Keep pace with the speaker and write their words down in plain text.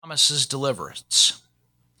promises deliverance.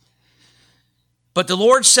 But the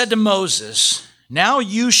Lord said to Moses, "Now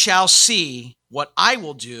you shall see what I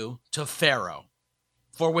will do to Pharaoh.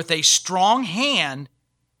 For with a strong hand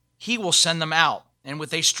he will send them out, and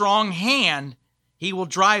with a strong hand he will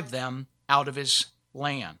drive them out of his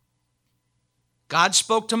land." God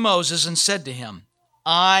spoke to Moses and said to him,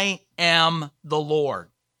 "I am the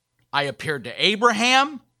Lord. I appeared to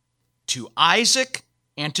Abraham, to Isaac,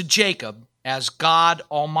 and to Jacob as God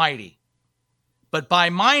Almighty. But by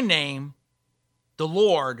my name, the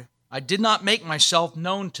Lord, I did not make myself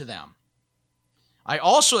known to them. I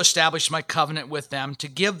also established my covenant with them to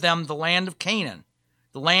give them the land of Canaan,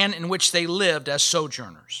 the land in which they lived as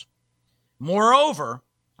sojourners. Moreover,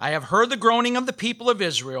 I have heard the groaning of the people of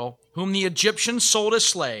Israel, whom the Egyptians sold as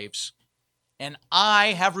slaves, and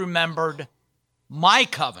I have remembered my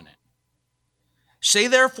covenant. Say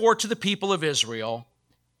therefore to the people of Israel,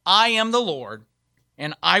 I am the Lord,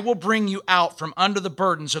 and I will bring you out from under the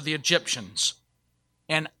burdens of the Egyptians,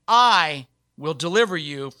 and I will deliver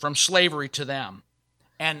you from slavery to them,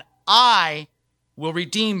 and I will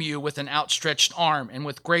redeem you with an outstretched arm and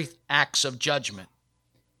with great acts of judgment.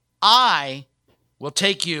 I will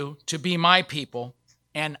take you to be my people,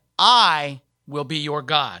 and I will be your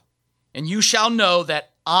God. And you shall know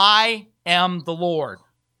that I am the Lord,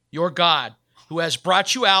 your God, who has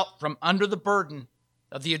brought you out from under the burden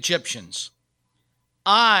of the Egyptians.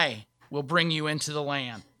 I will bring you into the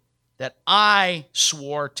land that I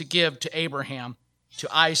swore to give to Abraham,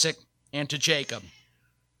 to Isaac, and to Jacob.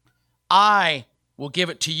 I will give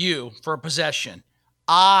it to you for a possession.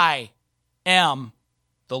 I am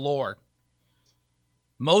the Lord."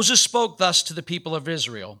 Moses spoke thus to the people of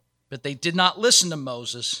Israel, but they did not listen to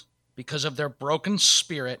Moses because of their broken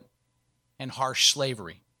spirit and harsh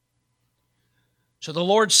slavery. So the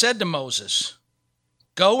Lord said to Moses,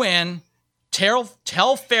 "Go in,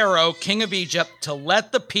 tell Pharaoh, king of Egypt, to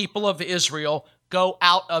let the people of Israel go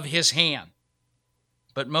out of his hand."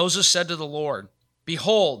 But Moses said to the Lord,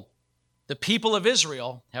 "Behold, the people of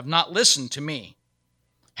Israel have not listened to me.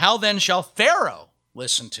 How then shall Pharaoh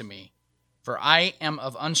listen to me? For I am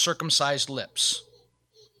of uncircumcised lips."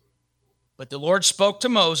 But the Lord spoke to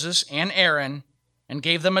Moses and Aaron and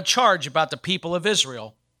gave them a charge about the people of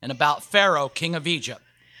Israel and about Pharaoh, king of Egypt,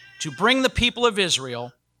 to bring the people of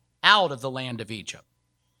Israel out of the land of Egypt.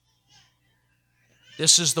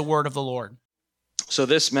 This is the word of the Lord. So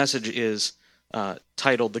this message is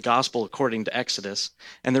titled The Gospel According to Exodus.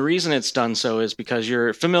 And the reason it's done so is because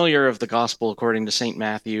you're familiar of the Gospel according to St.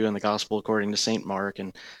 Matthew and the Gospel according to St. Mark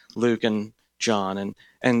and Luke and John.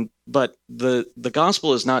 But the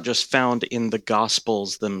Gospel is not just found in the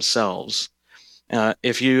Gospels themselves.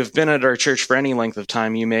 If you've been at our church for any length of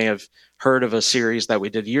time, you may have heard of a series that we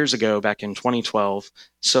did years ago, back in 2012,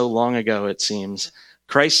 so long ago it seems,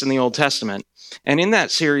 Christ in the Old Testament. And in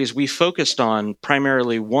that series, we focused on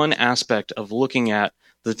primarily one aspect of looking at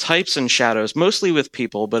the types and shadows, mostly with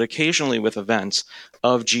people, but occasionally with events,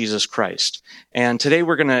 of Jesus Christ. And today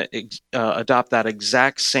we're going to adopt that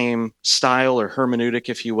exact same style or hermeneutic,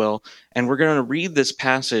 if you will, and we're going to read this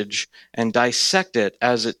passage and dissect it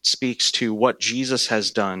as it speaks to what Jesus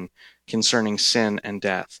has done concerning sin and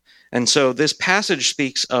death. And so this passage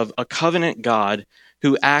speaks of a covenant God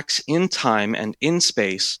who acts in time and in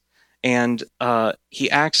space, and he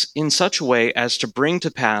acts in such a way as to bring to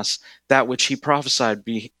pass that which he prophesied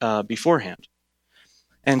beforehand.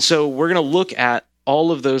 And so we're going to look at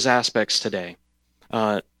all of those aspects today.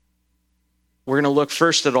 We're going to look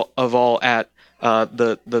first of all at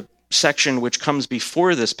the section which comes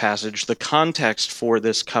before this passage, the context for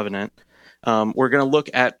this covenant. We're going to look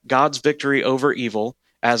at God's victory over evil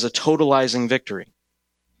as a totalizing victory.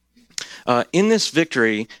 In this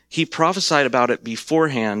victory, he prophesied about it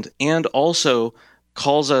beforehand and also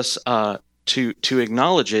calls us to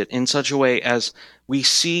acknowledge it in such a way as we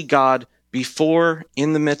see God before,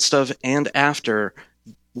 in the midst of, and after,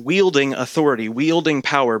 wielding authority, wielding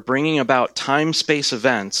power, bringing about time-space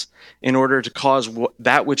events in order to cause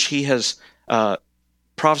that which he has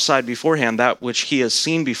prophesied beforehand, that which he has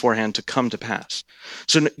seen beforehand, to come to pass.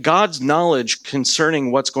 So God's knowledge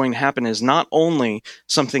concerning what's going to happen is not only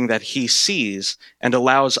something that he sees and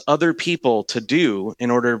allows other people to do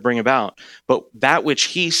in order to bring about, but that which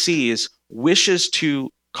he sees, wishes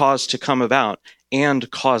to cause to come about,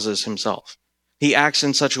 and causes himself. He acts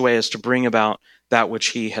in such a way as to bring about that which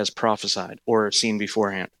he has prophesied or seen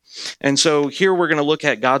beforehand. And so here we're going to look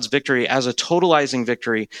at God's victory as a totalizing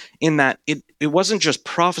victory, in that it wasn't just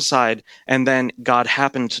prophesied and then God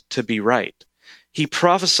happened to be right. He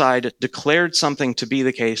prophesied, declared something to be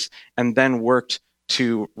the case, and then worked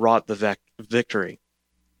to wrought the victory.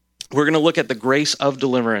 we're going to look at the grace of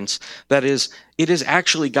deliverance. That is, it is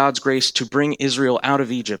actually God's grace to bring Israel out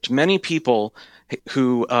of Egypt. Many people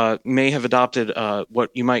who may have adopted what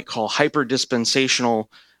you might call hyper-dispensational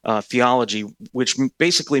theology, which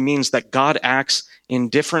basically means that God acts in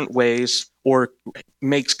different ways or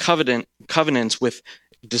makes covenants with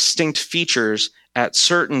distinct features at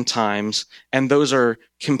certain times, and those are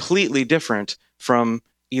completely different from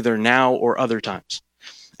either now or other times.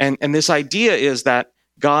 And this idea is that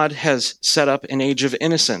God has set up an age of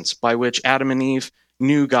innocence by which Adam and Eve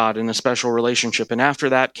knew God in a special relationship. And after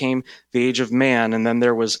that came the age of man, and then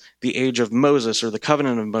there was the age of Moses, or the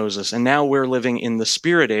covenant of Moses. And now we're living in the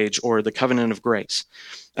Spirit age, or the covenant of grace.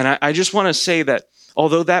 And I just want to say that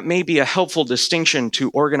although that may be a helpful distinction to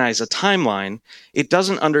organize a timeline, it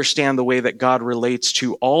doesn't understand the way that God relates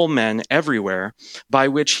to all men everywhere, by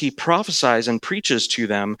which he prophesies and preaches to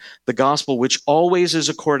them the gospel, which always is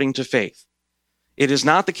according to faith. It is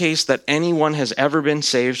not the case that anyone has ever been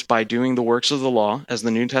saved by doing the works of the law, as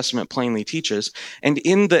the New Testament plainly teaches. And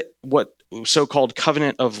in the what so-called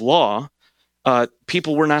covenant of law,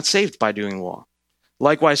 people were not saved by doing the law.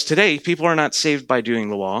 Likewise, today, people are not saved by doing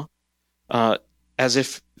the law, as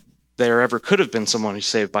if there ever could have been someone who's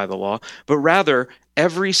saved by the law, but rather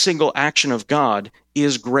every single action of God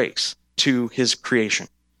is grace to his creation.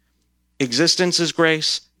 Existence is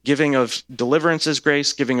grace. Giving of deliverance is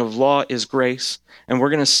grace. Giving of law is grace. And we're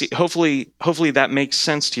going to see, hopefully that makes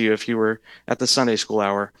sense to you if you were at the Sunday school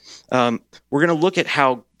hour. We're going to look at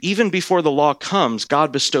how even before the law comes,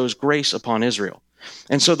 God bestows grace upon Israel.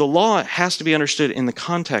 And so the law has to be understood in the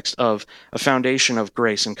context of a foundation of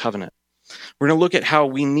grace and covenant. We're going to look at how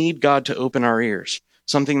we need God to open our ears.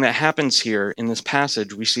 Something that happens here in this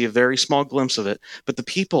passage, we see a very small glimpse of it, but the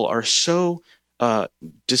people are so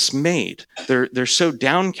dismayed. They're so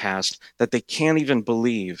downcast that they can't even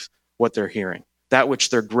believe what they're hearing. That which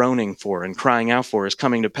they're groaning for and crying out for is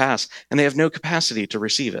coming to pass, and they have no capacity to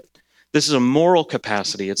receive it. This is a moral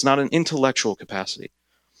capacity. It's not an intellectual capacity.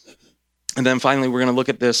 And then finally, we're going to look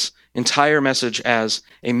at this entire message as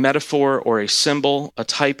a metaphor or a symbol, a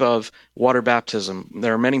type of water baptism.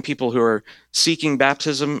 There are many people who are seeking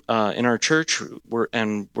baptism in our church,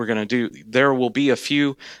 there will be a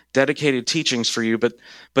few dedicated teachings for you,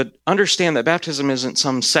 but understand that baptism isn't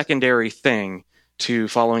some secondary thing to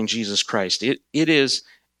following Jesus Christ. It is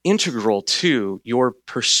integral to your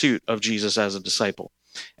pursuit of Jesus as a disciple.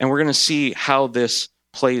 And we're going to see how this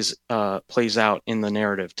plays out in the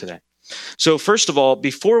narrative today. So first of all,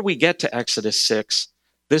 before we get to Exodus 6,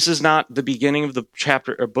 this is not the beginning of the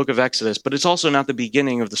chapter or book of Exodus, but it's also not the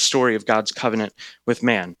beginning of the story of God's covenant with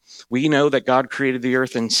man. We know that God created the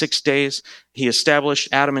earth in 6 days. He established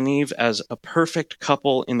Adam and Eve as a perfect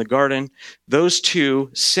couple in the garden. Those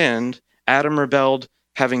two sinned. Adam rebelled,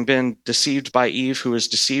 having been deceived by Eve, who was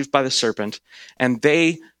deceived by the serpent, and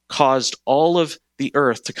they caused all of the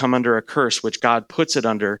earth to come under a curse, which God puts it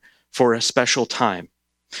under for a special time.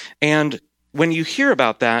 And when you hear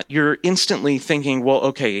about that, you're instantly thinking, well,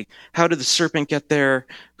 okay, how did the serpent get there?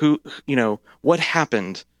 What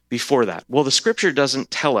happened before that? Well, the scripture doesn't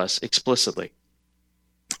tell us explicitly.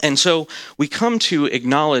 And so we come to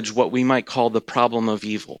acknowledge what we might call the problem of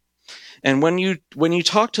evil. And when you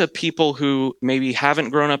talk to people who maybe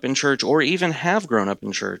haven't grown up in church or even have grown up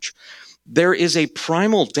in church, there is a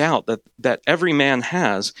primal doubt that every man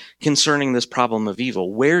has concerning this problem of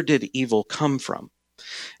evil. Where did evil come from?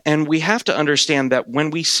 And we have to understand that when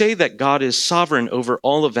we say that God is sovereign over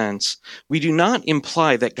all events, we do not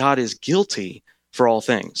imply that God is guilty for all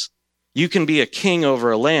things. You can be a king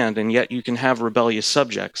over a land, and yet you can have rebellious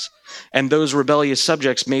subjects. And those rebellious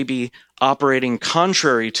subjects may be operating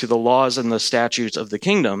contrary to the laws and the statutes of the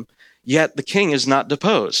kingdom, yet the king is not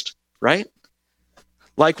deposed, right?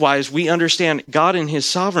 Likewise, we understand God in his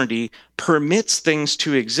sovereignty permits things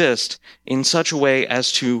to exist in such a way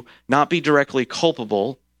as to not be directly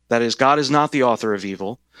culpable. That is, God is not the author of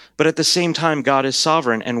evil, but at the same time, God is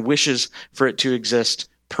sovereign and wishes for it to exist,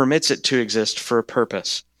 permits it to exist for a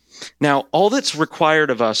purpose. Now, all that's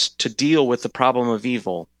required of us to deal with the problem of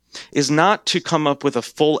evil is not to come up with a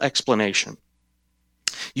full explanation.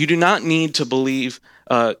 You do not need to believe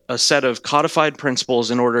a set of codified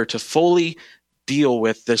principles in order to fully deal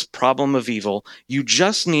with this problem of evil. You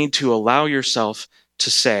just need to allow yourself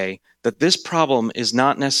to say that this problem is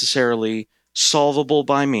not necessarily solvable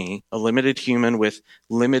by me, a limited human with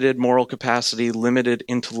limited moral capacity, limited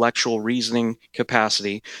intellectual reasoning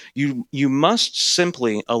capacity. You must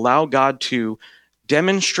simply allow God to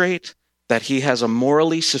demonstrate that he has a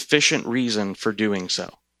morally sufficient reason for doing so.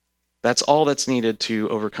 That's all that's needed to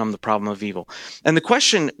overcome the problem of evil. And the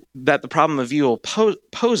question that the problem of evil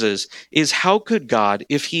poses is, how could God,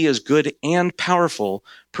 if he is good and powerful,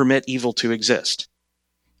 permit evil to exist?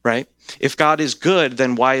 Right? If God is good,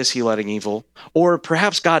 then why is he letting evil? Or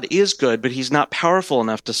perhaps God is good, but he's not powerful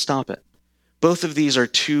enough to stop it. Both of these are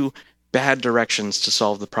two bad directions to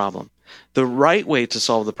solve the problem. The right way to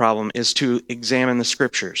solve the problem is to examine the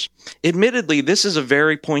scriptures. Admittedly, this is a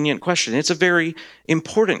very poignant question. It's a very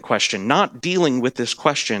important question. Not dealing with this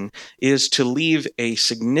question is to leave a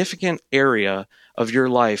significant area of your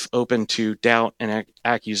life open to doubt and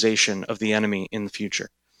accusation of the enemy in the future.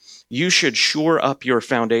 You should shore up your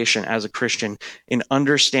foundation as a Christian in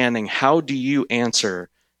understanding, how do you answer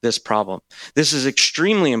this problem? This is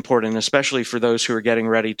extremely important, especially for those who are getting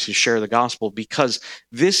ready to share the gospel, because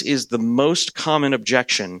this is the most common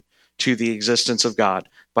objection to the existence of God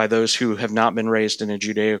by those who have not been raised in a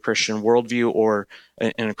Judeo-Christian worldview or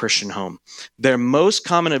in a Christian home. Their most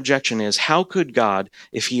common objection is, how could God,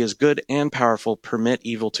 if he is good and powerful, permit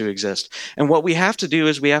evil to exist? And what we have to do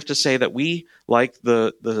is we have to say that we, like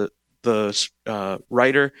the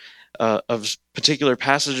writer of particular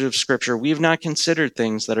passage of scripture, we have not considered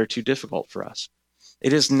things that are too difficult for us.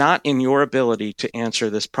 It is not in your ability to answer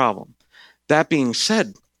this problem. That being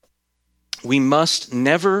said, we must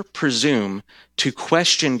never presume to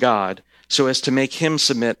question God so as to make him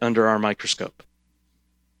submit under our microscope.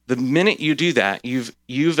 The minute you do that,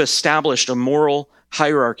 you've established a moral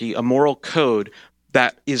hierarchy, a moral code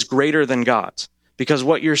that is greater than God's. Because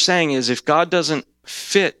what you're saying is, if God doesn't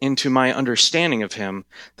fit into my understanding of him,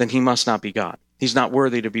 then he must not be God. He's not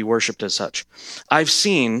worthy to be worshipped as such. I've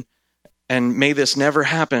seen, and may this never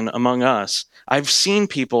happen among us, I've seen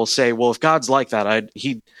people say, well, if God's like that,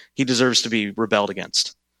 he deserves to be rebelled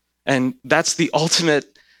against. And that's the ultimate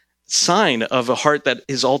sign of a heart that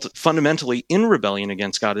is fundamentally in rebellion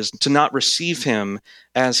against God, is to not receive him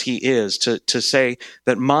as he is, to say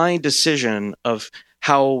that my decision of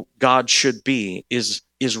how God should be is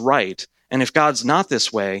right. And if God's not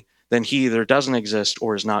this way, then he either doesn't exist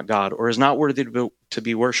or is not God, or is not worthy to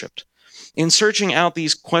be worshipped. In searching out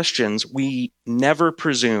these questions, we never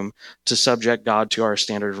presume to subject God to our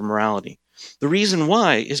standard of morality. The reason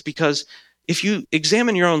why is because if you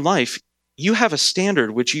examine your own life, you have a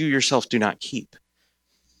standard which you yourself do not keep.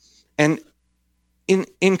 And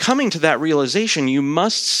in coming to that realization, you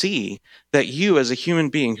must see that you, as a human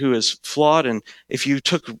being who is flawed, and if you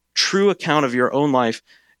took true account of your own life,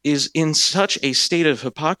 is in such a state of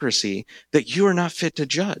hypocrisy that you are not fit to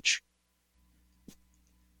judge.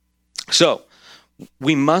 So,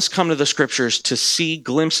 we must come to the scriptures to see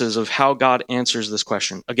glimpses of how God answers this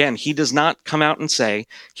question. Again, he does not come out and say,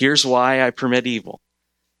 here's why I permit evil.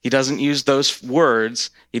 He doesn't use those words.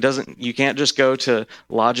 You can't just go to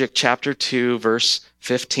Logic chapter 2, verse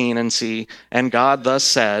 15 and see, and God thus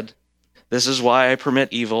said, this is why I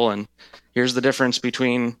permit evil, and here's the difference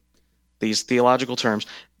between these theological terms.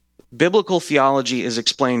 Biblical theology is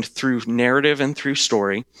explained through narrative and through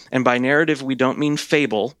story. And by narrative, we don't mean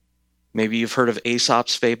fable. Maybe you've heard of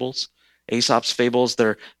Aesop's fables. Aesop's fables,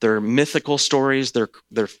 they're mythical stories,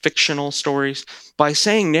 they're fictional stories. By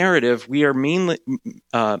saying narrative, we are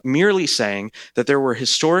merely saying that there were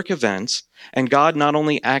historic events, and God not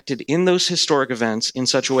only acted in those historic events in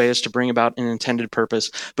such a way as to bring about an intended purpose,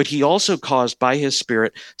 but he also caused by his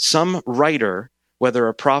Spirit some writer, whether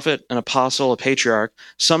a prophet, an apostle, a patriarch,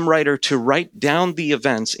 some writer to write down the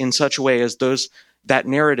events in such a way as that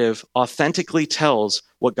narrative authentically tells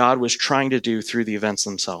what God was trying to do through the events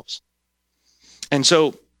themselves. And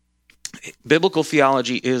so biblical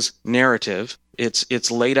theology is narrative.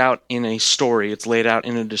 It's laid out in a story. It's laid out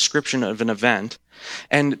in a description of an event.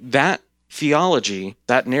 And that theology,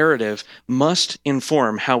 that narrative, must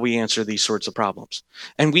inform how we answer these sorts of problems.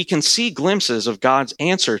 And we can see glimpses of God's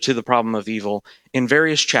answer to the problem of evil in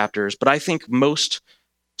various chapters, but I think most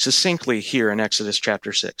succinctly here in Exodus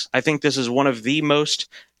chapter 6. I think this is one of the most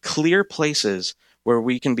clear places where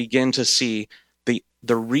we can begin to see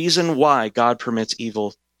the reason why God permits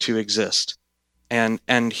evil to exist. And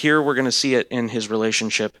here we're going to see it in his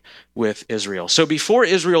relationship with Israel. So before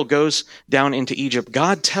Israel goes down into Egypt,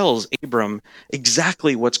 God tells Abram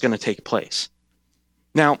exactly what's going to take place.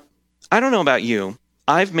 Now, I don't know about you.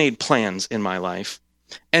 I've made plans in my life,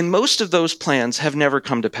 and most of those plans have never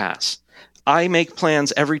come to pass. I make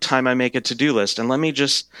plans every time I make a to-do list, and let me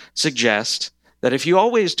just suggest that if you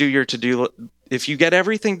always do your if you get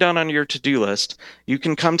everything done on your to-do list, you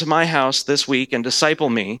can come to my house this week and disciple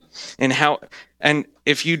me in how. And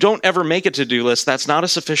if you don't ever make a to-do list, that's not a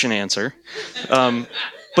sufficient answer.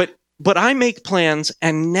 But I make plans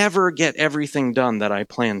and never get everything done that I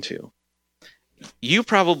plan to. you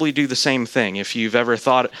probably do the same thing. If you've ever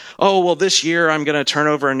thought, oh, well, this year I'm going to turn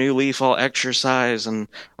over a new leaf, I'll exercise, and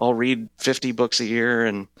I'll read 50 books a year.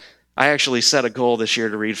 And I actually set a goal this year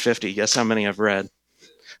to read 50. Guess how many I've read?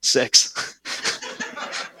 6.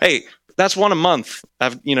 Hey, that's one a month.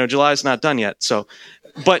 July's not done yet.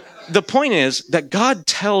 But the point is that God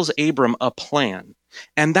tells Abram a plan.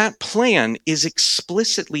 And that plan is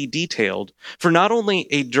explicitly detailed for not only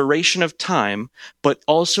a duration of time, but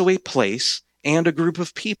also a place and a group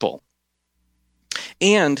of people.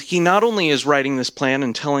 And he not only is writing this plan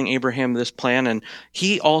and telling Abraham this plan, and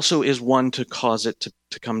he also is one to cause it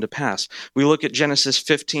to come to pass. We look at Genesis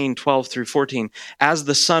 15, 12 through 14. As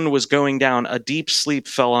the sun was going down, a deep sleep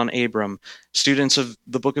fell on Abram. Students of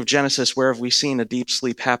the book of Genesis, where have we seen a deep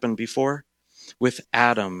sleep happen before? With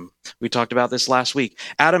Adam. We talked about this last week.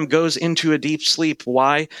 Adam goes into a deep sleep.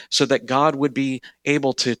 Why? So that God would be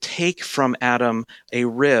able to take from Adam a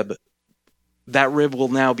rib. That rib will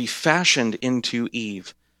now be fashioned into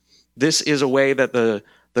Eve. This is a way that the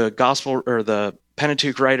gospel or the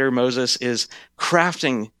Pentateuch writer Moses is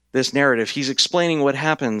crafting this narrative. He's explaining what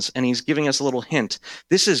happens, and he's giving us a little hint.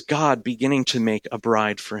 This is God beginning to make a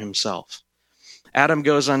bride for himself. Abram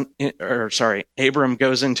goes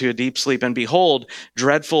into a deep sleep, and behold,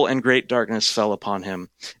 dreadful and great darkness fell upon him.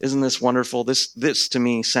 Isn't this wonderful? This to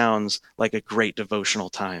me sounds like a great devotional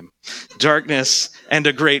time. Darkness and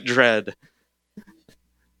a great dread.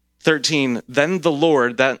 13, then the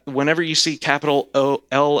Lord, that whenever you see capital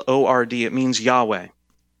L-O-R-D, it means Yahweh.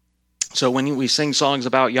 So when we sing songs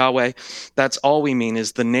about Yahweh, that's all we mean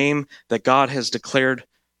is the name that God has declared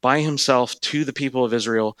by himself to the people of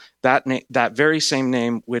Israel, that very same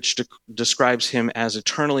name which describes him as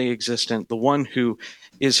eternally existent, the one who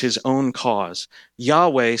is his own cause.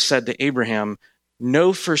 Yahweh said to Abraham,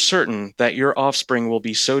 know for certain that your offspring will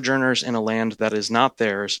be sojourners in a land that is not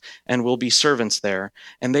theirs, and will be servants there,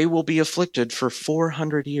 and they will be afflicted for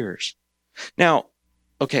 400 years. Now,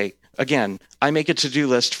 okay, again, I make a to-do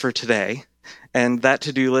list for today, and that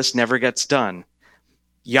to-do list never gets done.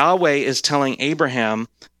 Yahweh is telling Abraham,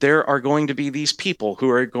 there are going to be these people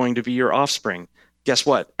who are going to be your offspring. Guess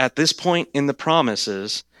what? At this point in the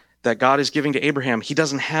promises that God is giving to Abraham, he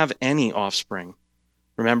doesn't have any offspring.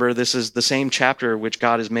 Remember, this is the same chapter which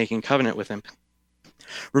God is making covenant with him.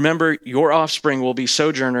 Remember, your offspring will be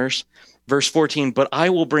sojourners. Verse 14, but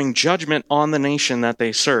I will bring judgment on the nation that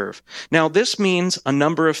they serve. Now, this means a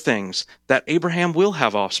number of things. That Abraham will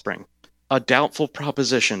have offspring. A doubtful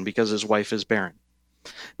proposition because his wife is barren.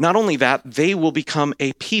 Not only that, they will become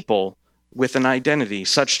a people with an identity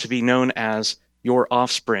such to be known as your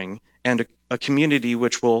offspring, and a community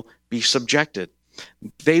which will be subjected.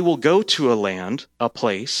 They will go to a land, a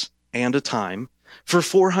place, and a time for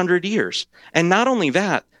 400 years. And not only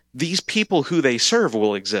that, these people who they serve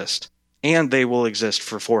will exist, and they will exist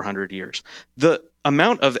for 400 years. The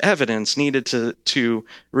amount of evidence needed to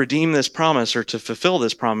redeem this promise or to fulfill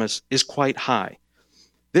this promise is quite high.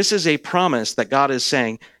 This is a promise that God is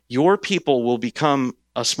saying, your people will become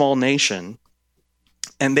a small nation,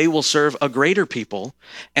 and they will serve a greater people,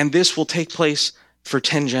 and this will take place for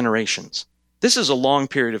 10 generations. This is a long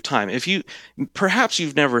period of time. Perhaps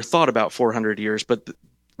you've never thought about 400 years, but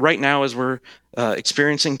right now as we're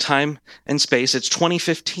experiencing time and space, it's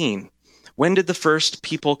 2015. When did the first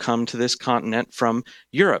people come to this continent from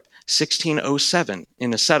Europe? 1607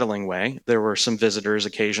 in a settling way. There were some visitors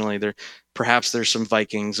occasionally. Perhaps there's some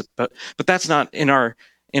Vikings, but that's not in our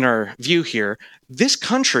view here. This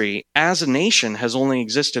country as a nation has only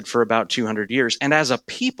existed for about 200 years, and as a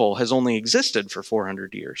people has only existed for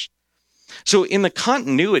 400 years. So in the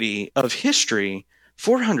continuity of history,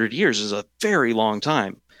 400 years is a very long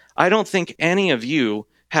time. I don't think any of you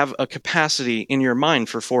have a capacity in your mind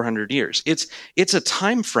for 400 years. It's a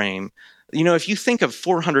time frame. If you think of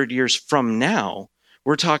 400 years from now,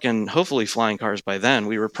 we're talking hopefully flying cars by then.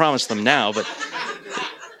 We were promised them now, but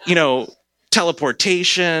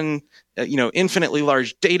teleportation, infinitely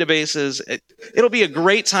large databases. It'll be a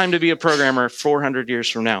great time to be a programmer 400 years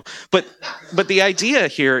from now. But the idea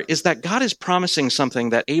here is that God is promising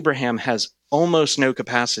something that Abraham has almost no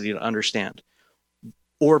capacity to understand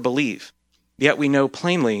or believe. Yet we know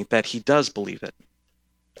plainly that he does believe it.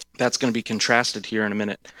 That's going to be contrasted here in a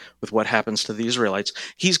minute with what happens to the Israelites.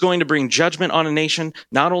 He's going to bring judgment on a nation.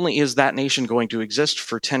 Not only is that nation going to exist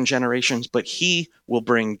for 10 generations, but he will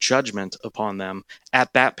bring judgment upon them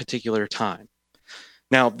at that particular time.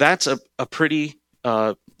 Now, that's a pretty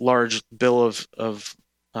large bill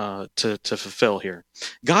to fulfill here.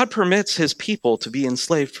 God permits his people to be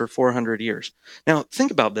enslaved for 400 years. Now,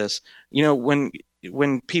 think about this.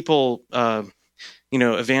 When people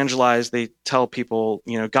evangelize, they tell people,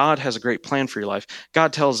 God has a great plan for your life.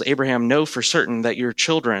 God tells Abraham, know for certain that your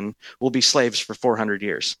children will be slaves for 400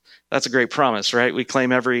 years. That's a great promise, right? We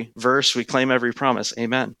claim every verse, we claim every promise.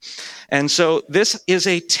 Amen. And so this is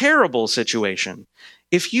a terrible situation.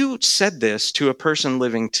 If you said this to a person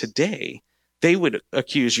living today, they would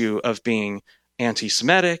accuse you of being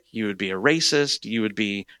anti-Semitic, you would be a racist, you would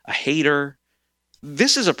be a hater.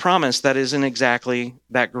 This is a promise that isn't exactly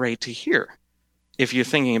that great to hear, if you're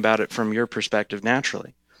thinking about it from your perspective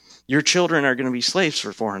naturally. Your children are going to be slaves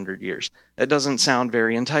for 400 years. That doesn't sound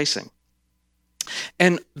very enticing.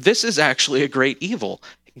 And this is actually a great evil.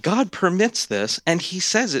 God permits this, and he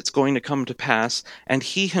says it's going to come to pass, and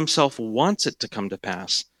he himself wants it to come to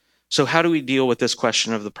pass. So how do we deal with this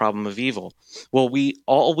question of the problem of evil? Well,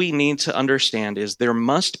 all we need to understand is there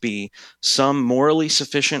must be some morally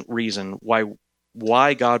sufficient reason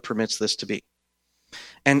why God permits this to be.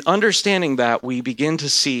 And understanding that, we begin to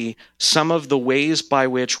see some of the ways by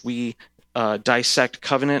which we dissect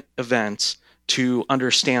covenant events to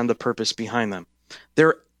understand the purpose behind them.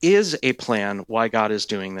 There is a plan why God is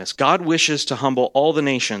doing this. God wishes to humble all the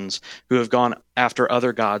nations who have gone after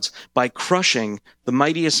other gods by crushing the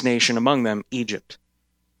mightiest nation among them, Egypt.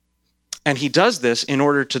 And he does this in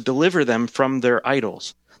order to deliver them from their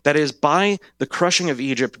idols. That is, by the crushing of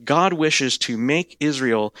Egypt, God wishes to make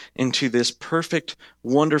Israel into this perfect,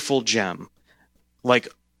 wonderful gem. Like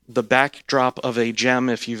the backdrop of a gem,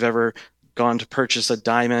 if you've ever gone to purchase a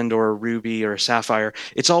diamond or a ruby or a sapphire,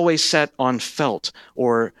 it's always set on felt,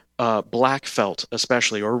 or black felt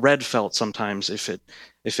especially, or red felt sometimes if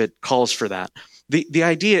it calls for that. The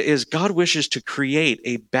idea is God wishes to create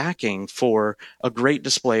a backing for a great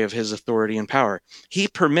display of his authority and power. He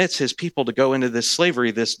permits his people to go into this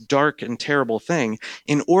slavery, this dark and terrible thing,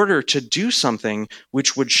 in order to do something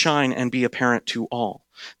which would shine and be apparent to all.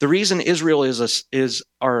 The reason Israel is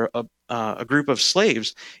a group of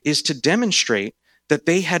slaves is to demonstrate that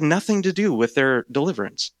they had nothing to do with their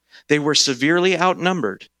deliverance. They were severely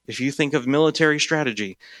outnumbered. If you think of military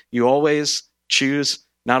strategy, you always choose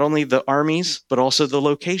not only the armies, but also the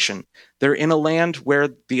location. They're in a land where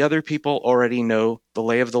the other people already know the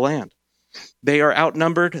lay of the land. They are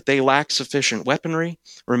outnumbered. They lack sufficient weaponry.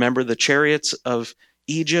 Remember, the chariots of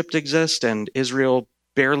Egypt exist, and Israel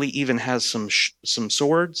barely even has some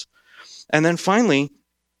swords. And then finally,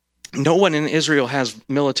 no one in Israel has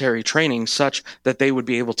military training such that they would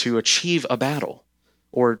be able to achieve a battle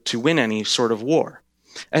or to win any sort of war.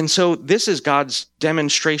 And so this is God's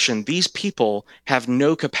demonstration. These people have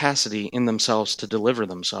no capacity in themselves to deliver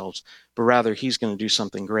themselves, but rather he's going to do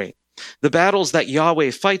something great. The battles that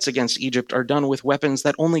Yahweh fights against Egypt are done with weapons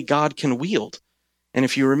that only God can wield. And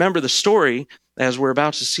if you remember the story, as we're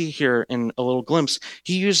about to see here in a little glimpse,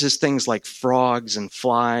 he uses things like frogs and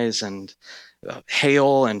flies and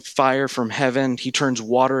hail and fire from heaven. He turns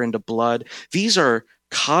water into blood. These are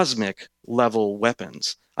cosmic level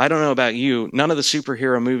weapons. I don't know about you. None of the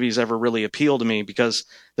superhero movies ever really appeal to me because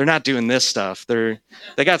they're not doing this stuff. They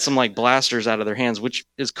got some like blasters out of their hands, which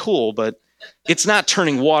is cool, but it's not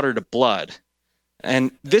turning water to blood.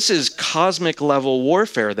 And this is cosmic level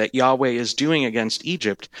warfare that Yahweh is doing against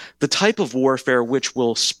Egypt, the type of warfare which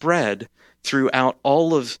will spread throughout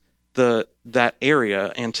all of that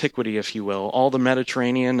area, antiquity, if you will, all the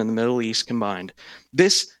Mediterranean and the Middle East combined.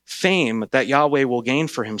 This fame that Yahweh will gain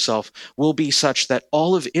for himself will be such that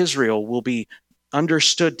all of Israel will be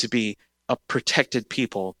understood to be a protected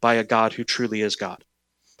people by a God who truly is God.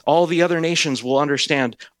 All the other nations will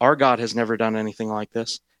understand our God has never done anything like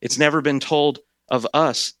this. It's never been told of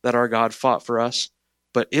us that our God fought for us,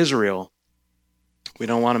 but Israel, we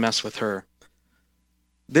don't want to mess with her.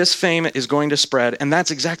 This fame is going to spread, and that's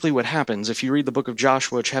exactly what happens. If you read the book of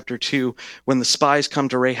Joshua, chapter 2, when the spies come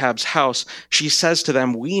to Rahab's house, she says to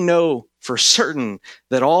them, "We know for certain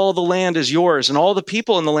that all the land is yours, and all the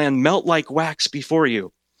people in the land melt like wax before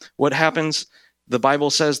you." What happens? The Bible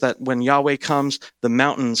says that when Yahweh comes, the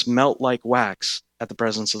mountains melt like wax at the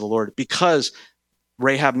presence of the Lord, because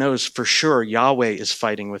Rahab knows for sure Yahweh is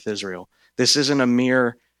fighting with Israel. This isn't a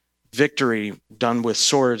mere victory done with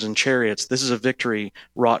swords and chariots. This is a victory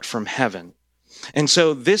wrought from heaven. And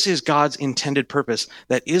so this is God's intended purpose,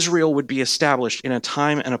 that Israel would be established in a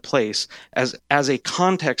time and a place as a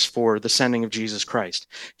context for the sending of Jesus Christ.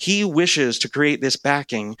 He wishes to create this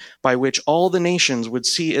backing by which all the nations would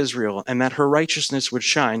see Israel and that her righteousness would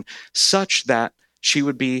shine, such that she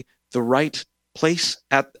would be the right place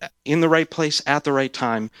in the right place at the right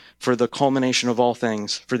time for the culmination of all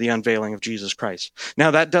things, for the unveiling of Jesus Christ. Now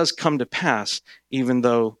that does come to pass, even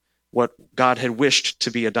though what God had wished to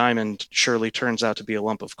be a diamond surely turns out to be a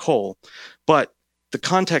lump of coal. But the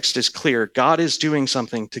context is clear. God is doing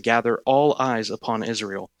something to gather all eyes upon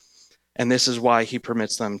Israel, and this is why he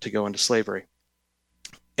permits them to go into slavery.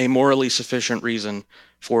 A morally sufficient reason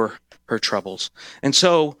for her troubles. And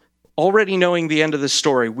so, already knowing the end of this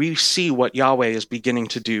story, we see what Yahweh is beginning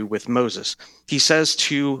to do with Moses. He says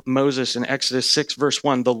to Moses in Exodus 6, verse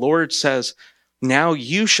 1, the Lord says, now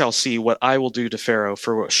you shall see what I will do to Pharaoh,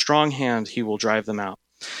 for with a strong hand he will drive them out.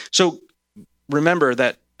 So remember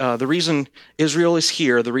that the reason Israel is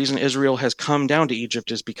here, the reason Israel has come down to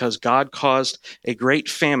Egypt is because God caused a great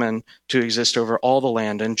famine to exist over all the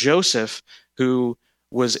land. And Joseph, who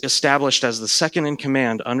was established as the second in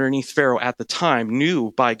command underneath Pharaoh at the time,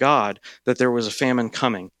 knew by God that there was a famine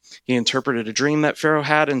coming. He interpreted a dream that Pharaoh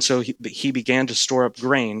had, and so he began to store up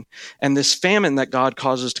grain. And this famine that God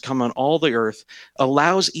causes to come on all the earth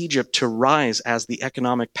allows Egypt to rise as the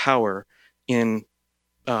economic power in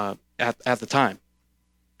at the time.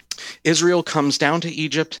 Israel comes down to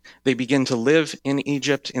Egypt. They begin to live in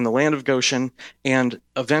Egypt, in the land of Goshen, and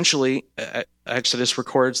eventually Exodus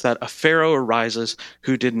records that a Pharaoh arises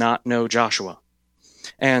who did not know Joshua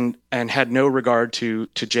and had no regard to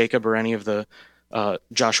Jacob or any of the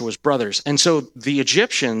Joshua's brothers. And so the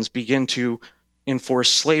Egyptians begin to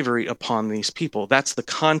enforce slavery upon these people. That's the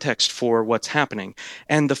context for what's happening.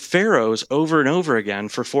 And the pharaohs, over and over again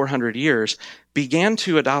for 400 years, began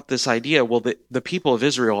to adopt this idea, well, the people of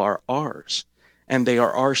Israel are ours, and they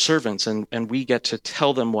are our servants, and we get to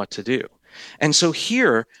tell them what to do. And so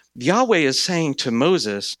here, Yahweh is saying to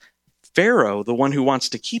Moses, Pharaoh, the one who wants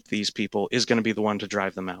to keep these people, is going to be the one to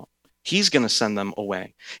drive them out. He's going to send them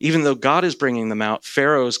away. Even though God is bringing them out,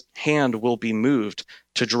 Pharaoh's hand will be moved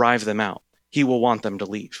to drive them out. He will want them to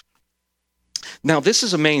leave. Now, this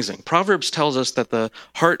is amazing. Proverbs tells us that the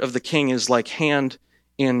heart of the king is like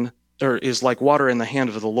water in the hand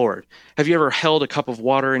of the Lord. Have you ever held a cup of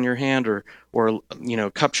water in your hand or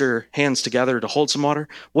cupped your hands together to hold some water?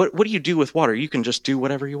 What do you do with water? You can just do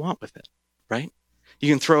whatever you want with it, right?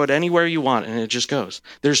 You can throw it anywhere you want and it just goes.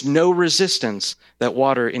 There's no resistance that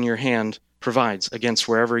water in your hand provides against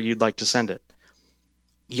wherever you'd like to send it.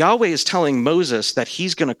 Yahweh is telling Moses that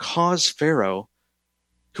he's going to cause Pharaoh,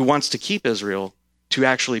 who wants to keep Israel, to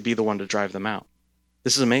actually be the one to drive them out.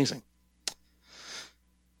 This is amazing.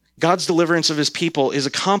 God's deliverance of his people is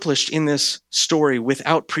accomplished in this story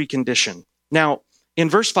without precondition. Now, in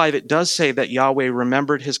verse 5, it does say that Yahweh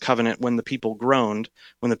remembered his covenant when the people groaned,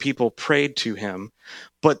 when the people prayed to him,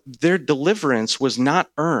 but their deliverance was not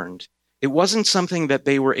earned. It wasn't something that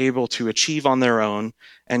they were able to achieve on their own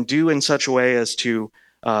and do in such a way as to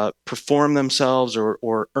perform themselves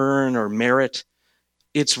or earn or merit.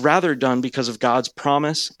 It's rather done because of God's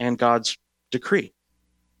promise and God's decree.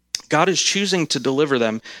 God is choosing to deliver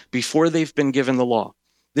them before they've been given the law.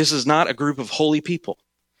 This is not a group of holy people.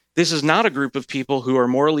 This is not a group of people who are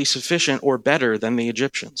morally sufficient or better than the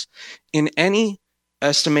Egyptians. In any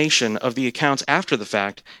estimation of the accounts after the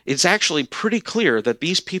fact, it's actually pretty clear that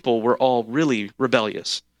these people were all really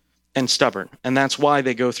rebellious and stubborn, and that's why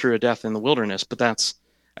they go through a death in the wilderness, but that's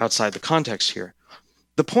outside the context here.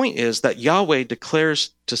 The point is that Yahweh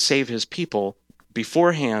declares to save his people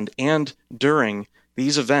beforehand and during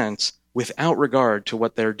these events without regard to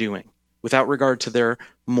what they're doing, without regard to their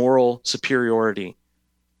moral superiority.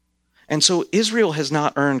 And so Israel has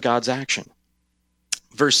not earned God's action.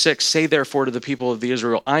 Verse 6, say therefore to the people of the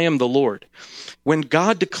Israel, I am the Lord. When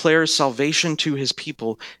God declares salvation to his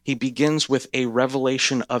people, he begins with a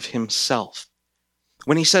revelation of himself.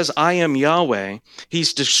 When he says, I am Yahweh,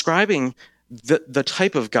 he's describing the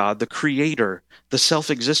type of God, the creator, the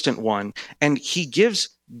self-existent one, and he gives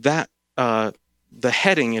that the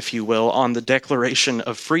heading, if you will, on the declaration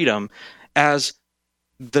of freedom as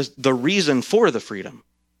the reason for the freedom.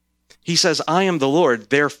 He says, I am the Lord,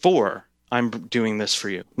 therefore I'm doing this for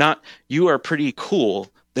you. Not, you are pretty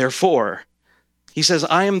cool, therefore. He says,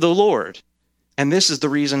 I am the Lord, and this is the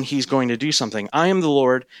reason he's going to do something. I am the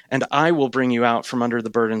Lord, and I will bring you out from under the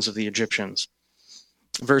burdens of the Egyptians.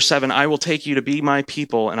 Verse 7, I will take you to be my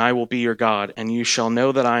people, and I will be your God, and you shall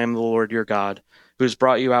know that I am the Lord your God, who has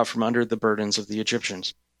brought you out from under the burdens of the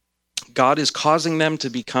Egyptians. God is causing them to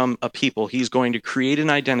become a people. He's going to create an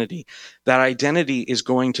identity. That identity is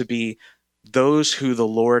going to be those who the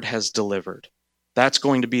Lord has delivered. That's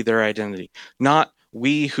going to be their identity. Not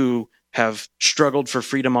we who have struggled for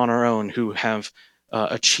freedom on our own, who have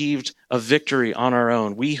achieved a victory on our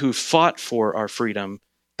own. We who fought for our freedom,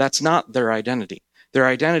 that's not their identity. Their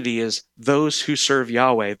identity is those who serve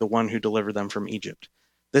Yahweh, the one who delivered them from Egypt.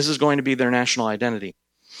 This is going to be their national identity.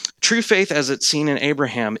 True faith, as it's seen in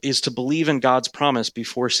Abraham, is to believe in God's promise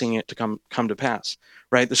before seeing it to come to pass.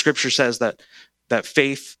 Right? The scripture says that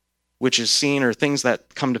faith which is seen or things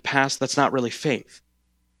that come to pass, that's not really faith.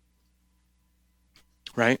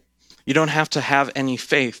 Right? You don't have to have any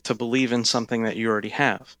faith to believe in something that you already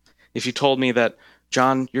have. If you told me that,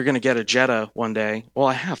 John, you're going to get a Jetta one day, well,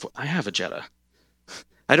 I have a Jetta.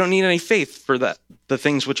 I don't need any faith for that, the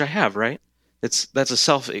things which I have, right? That's a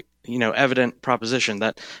self-evident proposition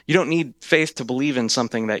that you don't need faith to believe in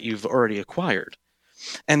something that you've already acquired.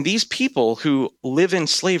 And these people who live in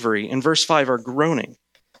slavery in verse 5 are groaning.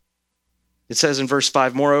 It says in verse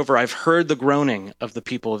 5, moreover, I've heard the groaning of the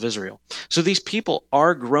people of Israel. So these people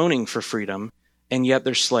are groaning for freedom, and yet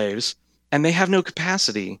they're slaves, and they have no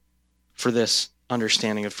capacity for this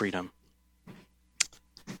understanding of freedom.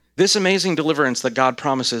 This amazing deliverance that God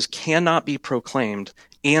promises cannot be proclaimed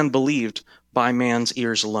and believed by man's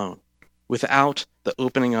ears alone, without the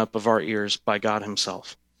opening up of our ears by God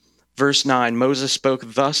himself. Verse 9, Moses spoke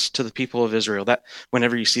thus to the people of Israel. That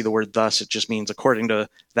whenever you see the word thus, it just means according to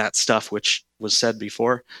that stuff which was said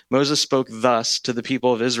before. Moses spoke thus to the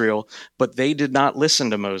people of Israel, but they did not listen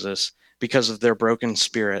to Moses because of their broken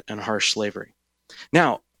spirit and harsh slavery.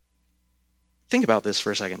 Now, think about this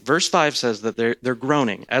for a second. Verse 5 says that they're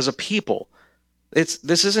groaning as a people.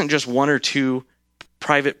 This isn't just one or two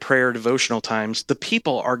private prayer devotional times. The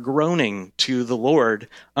people are groaning to the Lord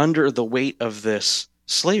under the weight of this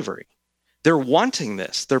slavery. They're wanting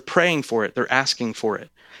this. They're praying for it. They're asking for it.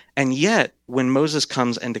 And yet, when Moses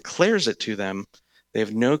comes and declares it to them, they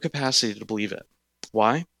have no capacity to believe it.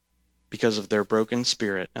 Why? Because of their broken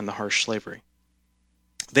spirit and the harsh slavery.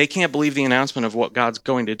 They can't believe the announcement of what God's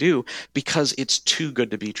going to do because it's too good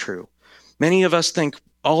to be true. Many of us think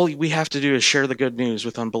all we have to do is share the good news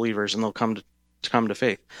with unbelievers and they'll come to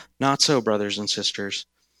faith. Not so, brothers and sisters.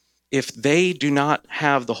 If they do not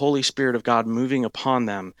have the Holy Spirit of God moving upon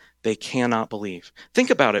them, they cannot believe. Think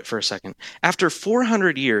about it for a second. After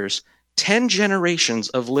 400 years, 10 generations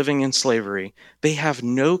of living in slavery, they have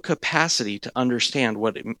no capacity to understand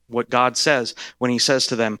what God says when he says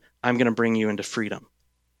to them, I'm going to bring you into freedom.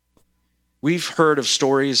 We've heard of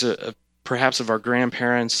stories perhaps of our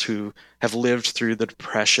grandparents who have lived through the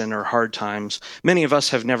Depression or hard times. Many of us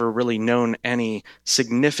have never really known any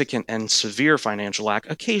significant and severe financial lack.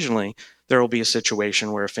 Occasionally, there will be a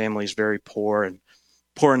situation where a family is very poor and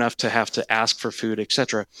poor enough to have to ask for food,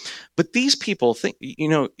 etc. But these people think,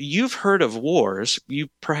 you've heard of wars. You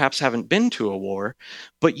perhaps haven't been to a war,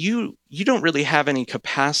 but you don't really have any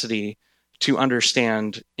capacity to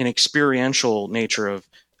understand an experiential nature of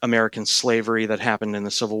American slavery that happened in the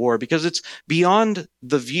Civil War because it's beyond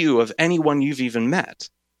the view of anyone you've even met.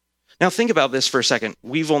 Now think about this for a second.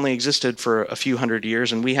 We've only existed for a few hundred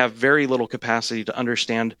years and we have very little capacity to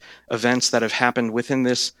understand events that have happened within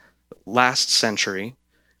this last century.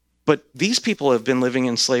 But these people have been living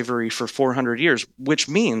in slavery for 400 years, which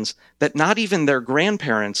means that not even their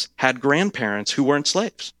grandparents had grandparents who weren't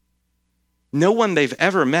slaves. No one they've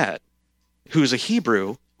ever met who's a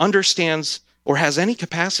Hebrew understands or has any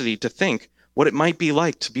capacity to think what it might be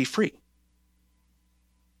like to be free.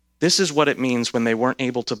 This is what it means when they weren't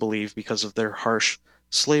able to believe because of their harsh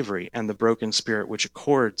slavery and the broken spirit which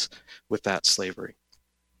accords with that slavery.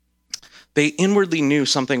 They inwardly knew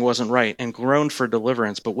something wasn't right and groaned for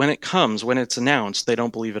deliverance, but when it's announced, they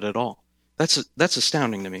don't believe it at all. That's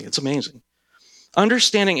astounding to me. It's amazing.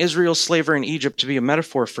 Understanding Israel's slavery in Egypt to be a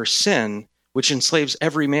metaphor for sin, which enslaves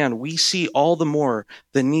every man, we see all the more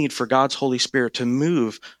the need for God's Holy Spirit to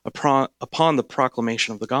move upon the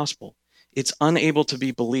proclamation of the gospel. It's unable to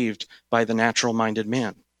be believed by the natural-minded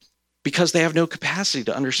man because they have no capacity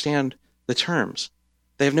to understand the terms.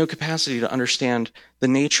 They have no capacity to understand the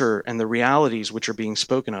nature and the realities which are being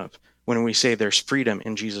spoken of when we say there's freedom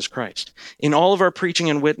in Jesus Christ. In all of our preaching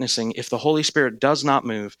and witnessing, if the Holy Spirit does not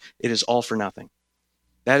move, it is all for nothing.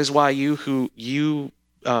 That is why you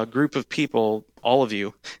group of people, all of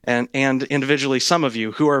you, and individually some of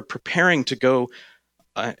you who are preparing to go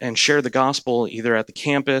and share the gospel either at the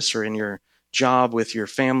campus or in your job with your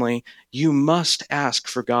family, you must ask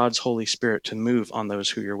for God's Holy Spirit to move on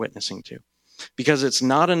those who you're witnessing to. Because it's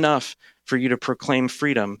not enough for you to proclaim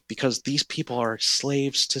freedom because these people are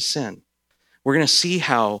slaves to sin. We're going to see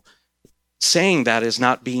how saying that is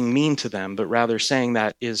not being mean to them, but rather saying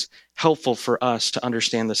that is helpful for us to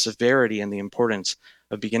understand the severity and the importance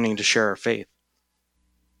of beginning to share our faith.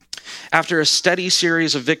 After a steady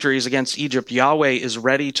series of victories against Egypt, Yahweh is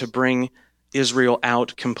ready to bring Israel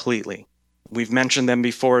out completely. We've mentioned them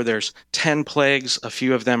before. There's 10 plagues. A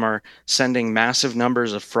few of them are sending massive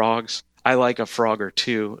numbers of frogs. I like a frog or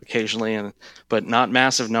two occasionally, but not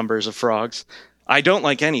massive numbers of frogs. I don't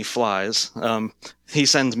like any flies. He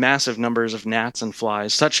sends massive numbers of gnats and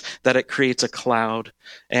flies, such that it creates a cloud.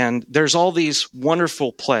 And there's all these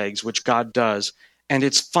wonderful plagues which God does. And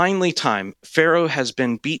it's finally time. Pharaoh has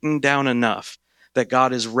been beaten down enough that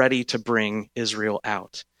God is ready to bring Israel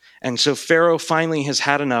out. And so Pharaoh finally has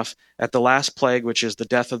had enough. At the last plague, which is the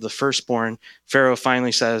death of the firstborn, Pharaoh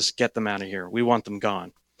finally says, get them out of here. We want them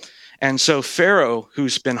gone. And so Pharaoh,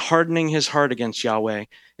 who's been hardening his heart against Yahweh,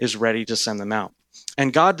 is ready to send them out.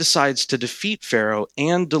 And God decides to defeat Pharaoh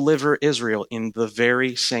and deliver Israel in the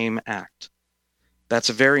very same act. That's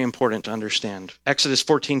very important to understand. Exodus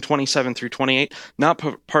 14:27 through 28, not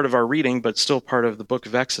part of our reading, but still part of the book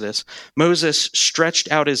of Exodus. Moses stretched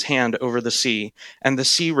out his hand over the sea, and the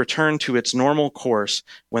sea returned to its normal course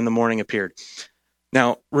when the morning appeared.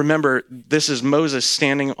 Now, remember, this is Moses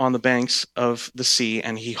standing on the banks of the sea,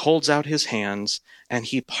 and he holds out his hands, and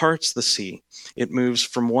he parts the sea. It moves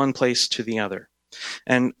from one place to the other.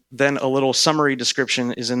 And then a little summary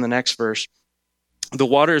description is in the next verse. The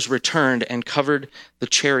waters returned and covered the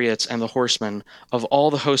chariots and the horsemen of all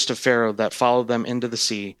the host of Pharaoh that followed them into the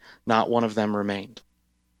sea. Not one of them remained.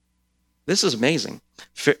 This is amazing.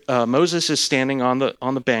 Moses is standing on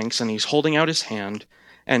the banks, and he's holding out his hand,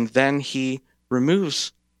 and then he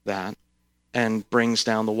removes that and brings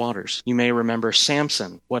down the waters. You may remember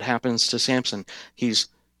Samson. What happens to Samson? He's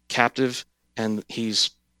captive, and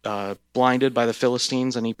he's blinded by the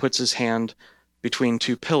Philistines, and he puts his hand between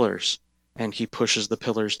two pillars, and he pushes the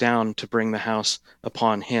pillars down to bring the house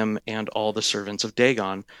upon him and all the servants of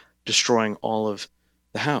Dagon, destroying all of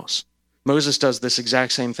the house. Moses does this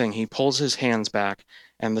exact same thing. He pulls his hands back,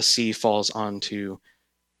 and the sea falls onto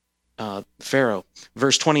Pharaoh.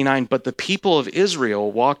 Verse 29, but the people of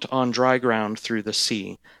Israel walked on dry ground through the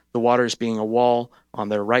sea, the waters being a wall on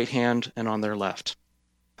their right hand and on their left.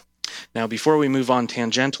 Now, before we move on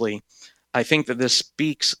tangentially, I think that this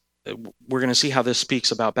speaks, we're going to see how this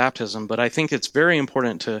speaks about baptism, but I think it's very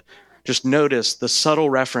important to just notice the subtle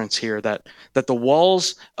reference here that the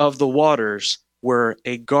walls of the waters were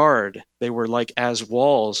a guard. They were like as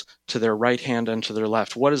walls to their right hand and to their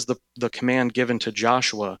left. What is the command given to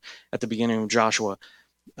Joshua at the beginning of Joshua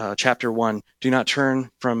chapter 1? Do not turn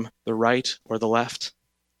from the right or the left.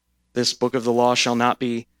 This book of the law shall not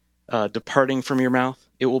be departing from your mouth.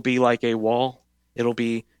 It will be like a wall. It'll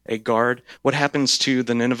be a guard. What happens to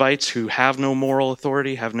the Ninevites who have no moral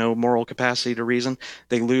authority, have no moral capacity to reason?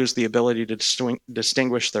 They lose the ability to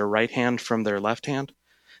distinguish their right hand from their left hand.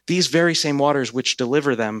 These very same waters which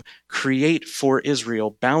deliver them create for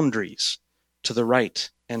Israel boundaries to the right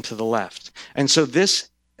and to the left. And so this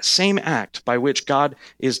same act by which God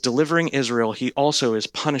is delivering Israel, he also is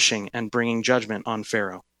punishing and bringing judgment on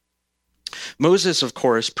Pharaoh. Moses, of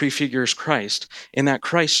course, prefigures Christ in that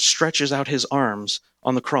Christ stretches out his arms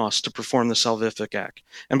on the cross to perform the salvific act.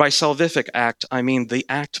 And by salvific act, I mean the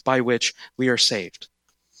act by which we are saved.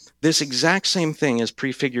 This exact same thing is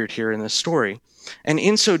prefigured here in this story. And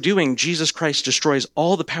in so doing, Jesus Christ destroys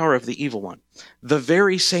all the power of the evil one. The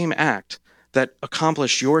very same act that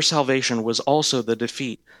accomplished your salvation was also the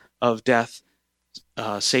defeat of death,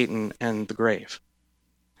 Satan, and the grave.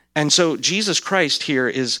 And so Jesus Christ here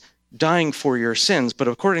is dying for your sins, but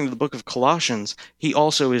according to the book of Colossians, he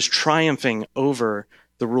also is triumphing over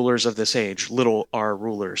the rulers of this age, little r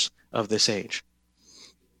rulers of this age.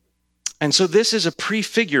 And so this is a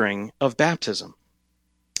prefiguring of baptism.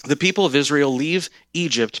 The people of Israel leave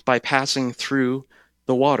Egypt by passing through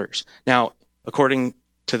the waters. Now, according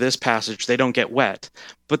to this passage, they don't get wet,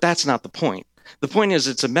 but that's not the point. The point is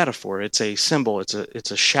it's a metaphor, it's a symbol,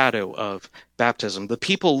 it's a shadow of baptism. The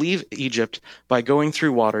people leave Egypt by going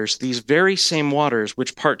through waters. These very same waters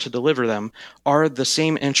which part to deliver them are the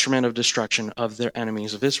same instrument of destruction of their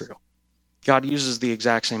enemies of Israel. God uses the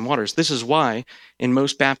exact same waters. This is why in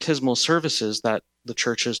most baptismal services that the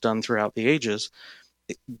church has done throughout the ages,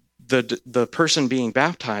 the person being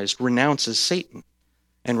baptized renounces Satan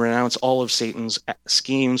and renounce all of Satan's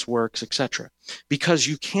schemes, works, etc. Because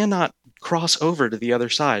you cannot cross over to the other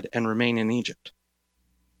side and remain in Egypt.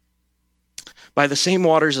 By the same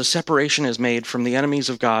waters, a separation is made from the enemies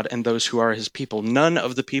of God and those who are his people. None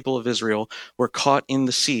of the people of Israel were caught in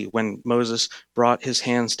the sea when Moses brought his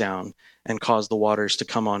hands down and caused the waters to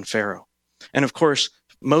come on Pharaoh. And of course,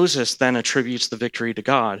 Moses then attributes the victory to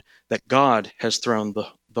God, that God has thrown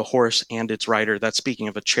the horse and its rider, that's speaking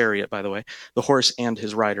of a chariot, by the way, the horse and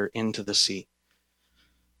his rider into the sea.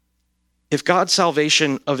 If God's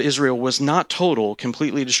salvation of Israel was not total,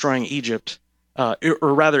 completely destroying Egypt, or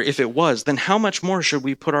rather, if it was, then how much more should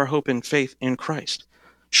we put our hope and faith in Christ?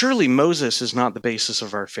 Surely Moses is not the basis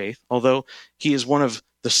of our faith, although he is one of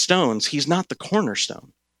the stones, he's not the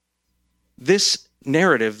cornerstone. this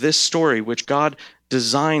narrative, this story, which God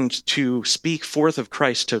designed to speak forth of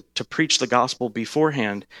Christ, to preach the gospel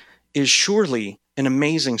beforehand, is surely an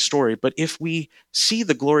amazing story. But if we see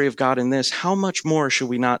the glory of God in this, how much more should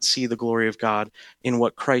we not see the glory of God in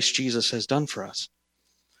what Christ Jesus has done for us?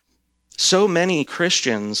 So many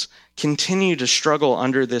Christians continue to struggle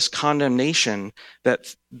under this condemnation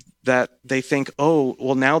that they think, oh,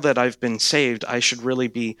 well, now that I've been saved, I should really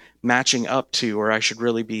be matching up to, or I should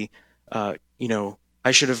really be, I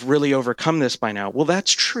should have really overcome this by now. Well,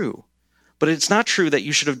 that's true. But it's not true that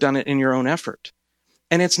you should have done it in your own effort.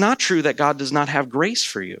 And it's not true that God does not have grace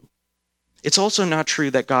for you. It's also not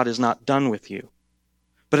true that God is not done with you.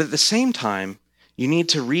 But at the same time, you need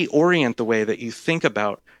to reorient the way that you think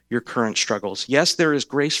about your current struggles. Yes, there is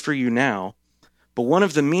grace for you now, but one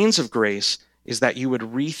of the means of grace is that you would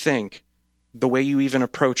rethink the way you even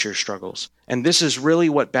approach your struggles. And this is really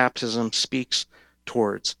what baptism speaks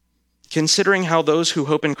towards. Considering how those who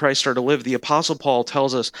hope in Christ are to live, the Apostle Paul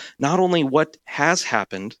tells us not only what has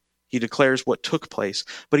happened, he declares what took place,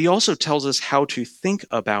 but he also tells us how to think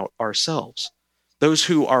about ourselves. Those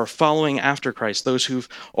who are following after Christ, those who've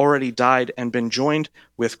already died and been joined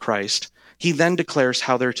with Christ, he then declares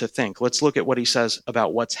how they're to think. Let's look at what he says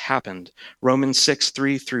about what's happened. Romans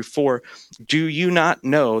 6:3-4. Do you not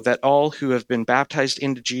know that all who have been baptized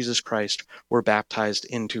into Jesus Christ were baptized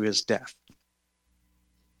into his death?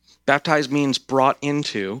 Baptized means brought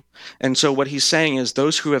into. And so what he's saying is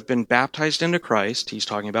those who have been baptized into Christ, he's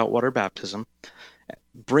talking about water baptism,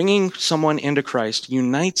 bringing someone into Christ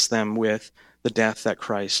unites them with the death that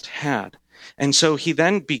Christ had. And so he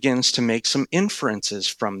then begins to make some inferences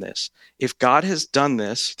from this. If God has done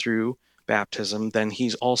this through baptism, then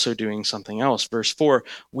he's also doing something else. Verse 4,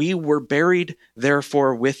 we were buried,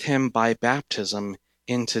 therefore, with him by baptism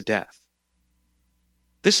into death.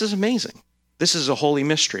 This is amazing. This is a holy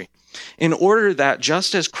mystery. In order that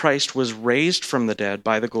just as Christ was raised from the dead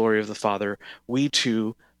by the glory of the Father, we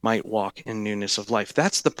too might walk in newness of life.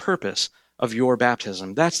 That's the purpose of your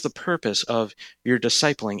baptism. That's the purpose of your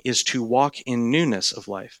discipling, is to walk in newness of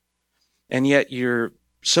life. And yet you're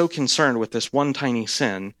so concerned with this one tiny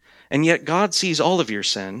sin, and yet God sees all of your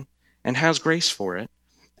sin and has grace for it,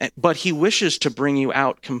 but he wishes to bring you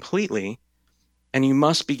out completely, and you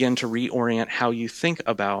must begin to reorient how you think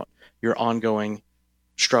about your ongoing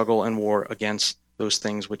struggle and war against those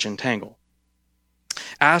things which entangle.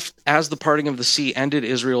 As the parting of the sea ended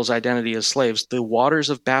Israel's identity as slaves, the waters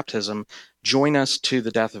of baptism join us to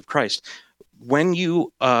the death of Christ. When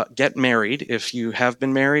you get married, if you have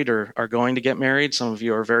been married or are going to get married, some of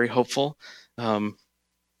you are very hopeful.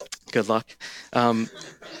 Good luck.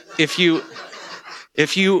 If you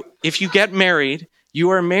get married, you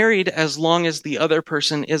are married as long as the other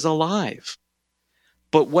person is alive.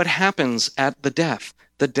 But what happens at the death?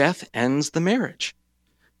 The death ends the marriage.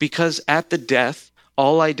 Because at the death,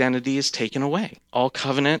 all identity is taken away. All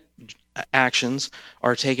covenant actions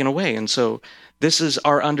are taken away. And so this is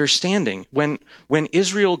our understanding. When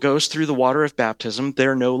Israel goes through the water of baptism,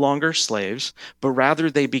 they're no longer slaves, but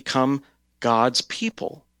rather they become God's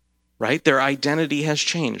people, right? Their identity has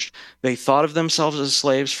changed. They thought of themselves as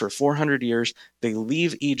slaves for 400 years. They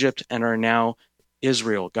leave Egypt and are now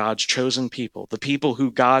Israel, God's chosen people, the people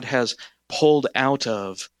who God has pulled out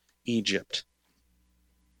of Egypt.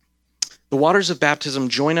 The waters of baptism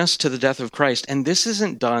join us to the death of Christ, and this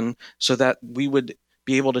isn't done so that we would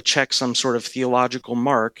be able to check some sort of theological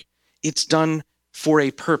mark. It's done for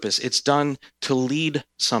a purpose. It's done to lead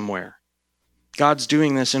somewhere. God's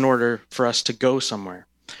doing this in order for us to go somewhere.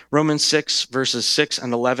 Romans 6, verses 6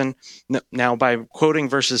 and 11. Now, by quoting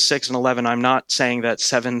verses 6 and 11, I'm not saying that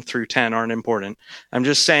 7 through 10 aren't important. I'm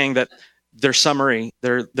just saying that they're summary.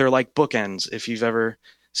 They're like bookends. If you've ever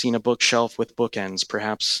seen a bookshelf with bookends,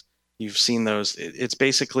 perhaps you've seen those. It's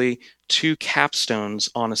basically two capstones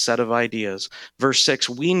on a set of ideas. Verse 6,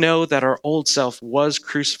 we know that our old self was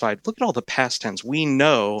crucified. Look at all the past tense. We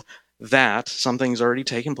know that something's already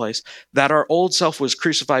taken place, that our old self was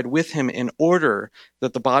crucified with him in order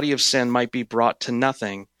that the body of sin might be brought to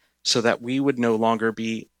nothing, so that we would no longer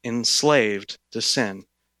be enslaved to sin.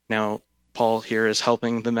 Now, Paul here is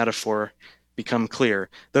helping the metaphor become clear.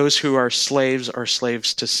 Those who are slaves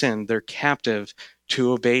to sin. They're captive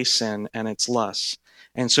to obey sin and its lusts.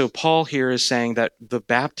 And so Paul here is saying that the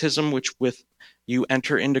baptism which with you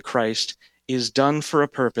enter into Christ is done for a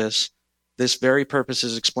purpose. This very purpose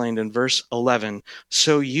is explained in verse 11.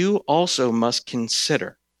 So you also must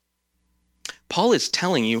consider. Paul is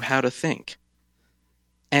telling you how to think.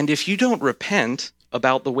 And if you don't repent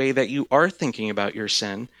about the way that you are thinking about your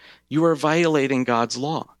sin, you are violating God's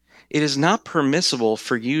law. it is not permissible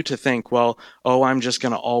for you to think, well, oh, I'm just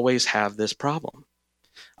going to always have this problem.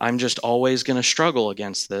 I'm just always going to struggle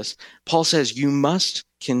against this. Paul says you must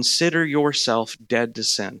consider yourself dead to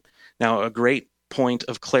sin. Now, a great point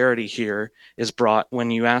of clarity here is brought when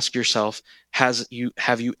you ask yourself, have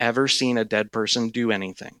you ever seen a dead person do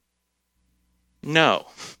anything? No.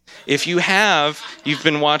 If you have, you've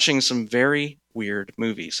been watching some very weird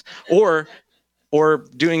movies, or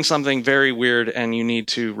doing something very weird and you need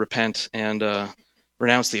to repent and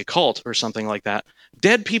renounce the occult or something like that.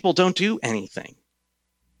 Dead people don't do anything.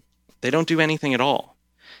 They don't do anything at all.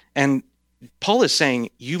 And Paul is saying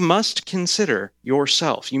you must consider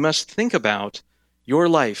yourself. You must think about your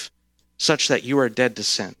life such that you are dead to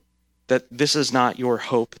sin, that this is not your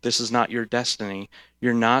hope. This is not your destiny.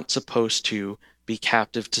 You're not supposed to be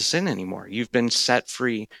captive to sin anymore. You've been set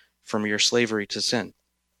free from your slavery to sin.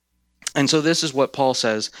 And so this is what Paul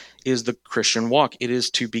says is the Christian walk. It is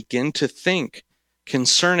to begin to think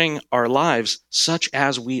concerning our lives such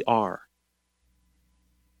as we are.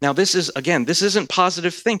 Now, this isn't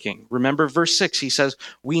positive thinking. Remember verse 6, he says,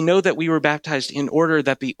 we know that we were baptized in order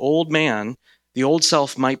that the old man, the old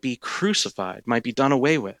self, might be crucified, might be done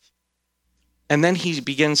away with. And then he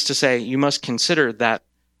begins to say, you must consider that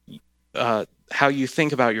how you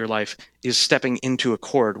think about your life is stepping into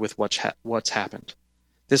accord with what's happened.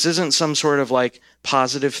 This isn't some sort of like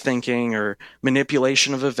positive thinking or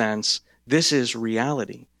manipulation of events. This is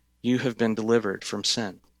reality. You have been delivered from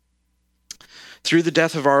sin. Through the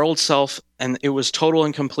death of our old self, and it was total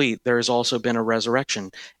and complete, there has also been a resurrection.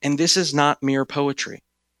 And this is not mere poetry.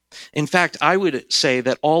 In fact, I would say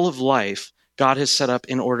that all of life God has set up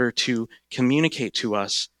in order to communicate to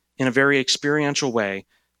us in a very experiential way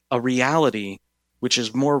a reality which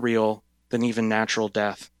is more real than even natural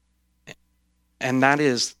death. And that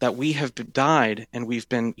is that we have died and we've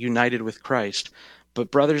been united with Christ. But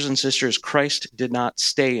brothers and sisters, Christ did not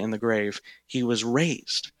stay in the grave. He was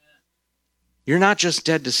raised. You're not just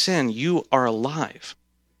dead to sin, you are alive.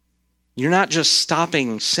 You're not just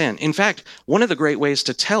stopping sin. In fact, one of the great ways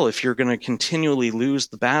to tell if you're going to continually lose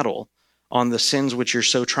the battle on the sins which you're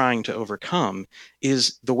so trying to overcome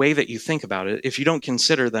is the way that you think about it. If you don't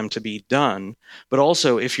consider them to be done, but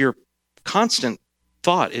also if your constant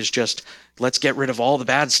thought is just, let's get rid of all the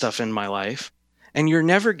bad stuff in my life, and you're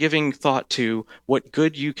never giving thought to what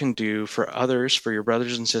good you can do for others, for your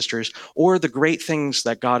brothers and sisters, or the great things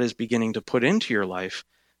that God is beginning to put into your life,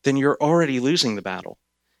 then you're already losing the battle.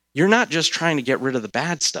 You're not just trying to get rid of the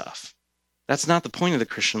bad stuff. That's not the point of the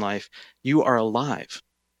Christian life. You are alive.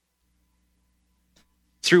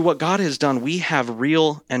 Through what God has done, we have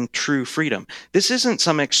real and true freedom. This isn't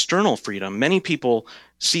some external freedom. Many people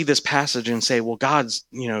see this passage and say, well, God's,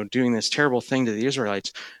 doing this terrible thing to the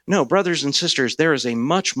Israelites. No, brothers and sisters, there is a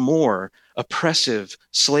much more oppressive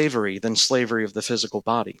slavery than slavery of the physical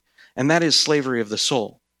body, and that is slavery of the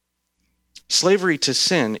soul. Slavery to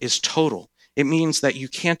sin is total. It means that you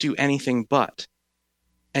can't do anything but.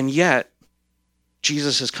 And yet,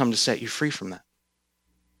 Jesus has come to set you free from that.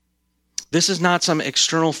 This is not some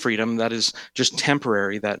external freedom that is just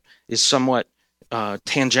temporary, that is somewhat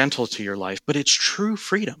tangential to your life, but it's true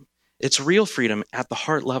freedom. It's real freedom at the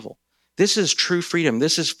heart level. This is true freedom.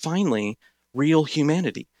 This is finally real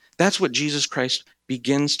humanity. That's what Jesus Christ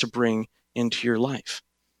begins to bring into your life.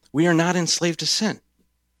 We are not enslaved to sin.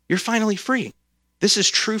 You're finally free. This is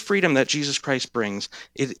true freedom that Jesus Christ brings.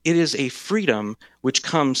 It is a freedom which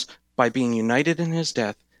comes by being united in his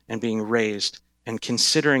death and being raised and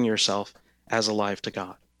considering yourself as alive to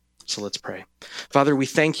God. So let's pray. Father, we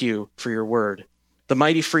thank you for your word. The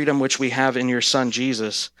mighty freedom which we have in your Son,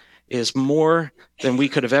 Jesus, is more than we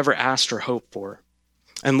could have ever asked or hoped for.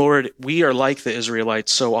 And Lord, we are like the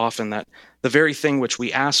Israelites so often that the very thing which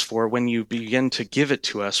we ask for, when you begin to give it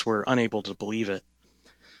to us, we're unable to believe it.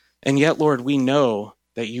 And yet, Lord, we know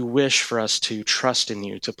that you wish for us to trust in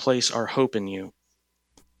you, to place our hope in you.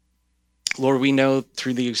 Lord, we know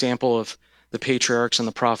through the example of the patriarchs and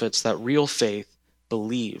the prophets that real faith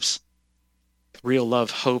believes. Real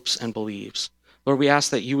love hopes and believes. Lord, we ask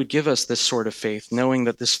that you would give us this sort of faith, knowing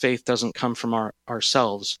that this faith doesn't come from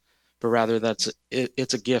ourselves, but rather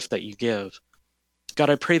it's a gift that you give. God,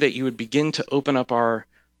 I pray that you would begin to open up our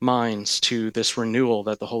minds to this renewal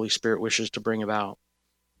that the Holy Spirit wishes to bring about,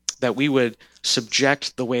 that we would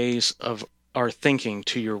subject the ways of our thinking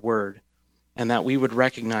to your word, and that we would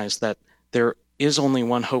recognize that there is only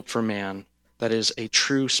one hope for man, that is a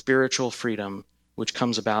true spiritual freedom which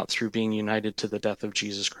comes about through being united to the death of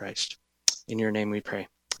Jesus Christ. In your name we pray.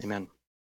 Amen.